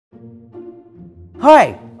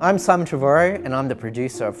Hi, I'm Simon Trevorrow and I'm the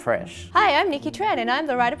producer of Fresh. Hi, I'm Nikki Tran and I'm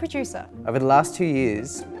the writer-producer. Over the last 2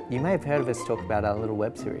 years, you may have heard of us talk about our little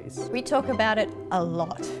web series. We talk about it a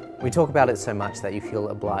lot. We talk about it so much that you feel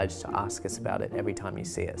obliged to ask us about it every time you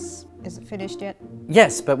see us. Is it finished yet?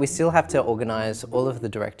 Yes, but we still have to organise all of the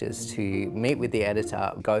directors to meet with the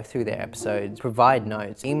editor, go through their episodes, provide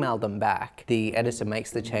notes, email them back. The editor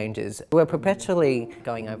makes the changes. We're perpetually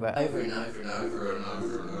going over and over and over and over and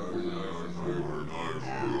over and over and over.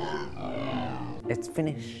 It's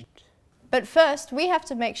finished. But first, we have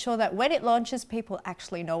to make sure that when it launches, people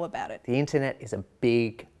actually know about it. The internet is a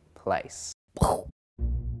big place.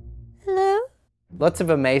 Hello? Lots of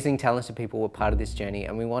amazing, talented people were part of this journey,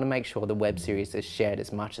 and we want to make sure the web series is shared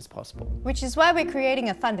as much as possible. Which is why we're creating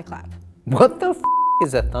a Thunderclap. What the f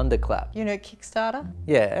is a Thunderclap? You know Kickstarter?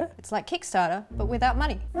 Yeah. It's like Kickstarter, but without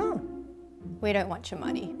money. Oh. We don't want your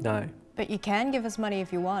money. No. But you can give us money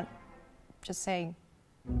if you want. Just saying.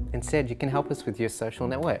 Instead, you can help us with your social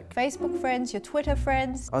network. Facebook friends, your Twitter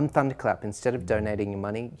friends. On Thunderclap, instead of donating your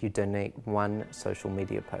money, you donate one social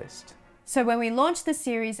media post. So when we launch the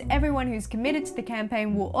series, everyone who's committed to the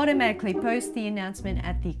campaign will automatically post the announcement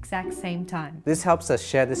at the exact same time. This helps us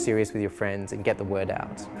share the series with your friends and get the word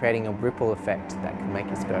out, creating a ripple effect that can make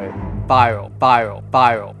us go viral, viral,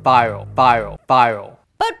 viral, viral, viral, viral.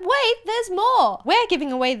 But wait, there's more! We're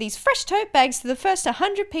giving away these fresh tote bags to the first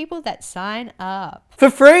 100 people that sign up.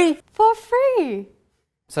 For free? For free!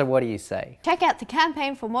 So what do you say? Check out the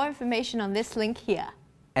campaign for more information on this link here.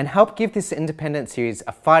 And help give this independent series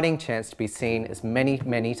a fighting chance to be seen as many,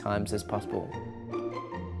 many times as possible.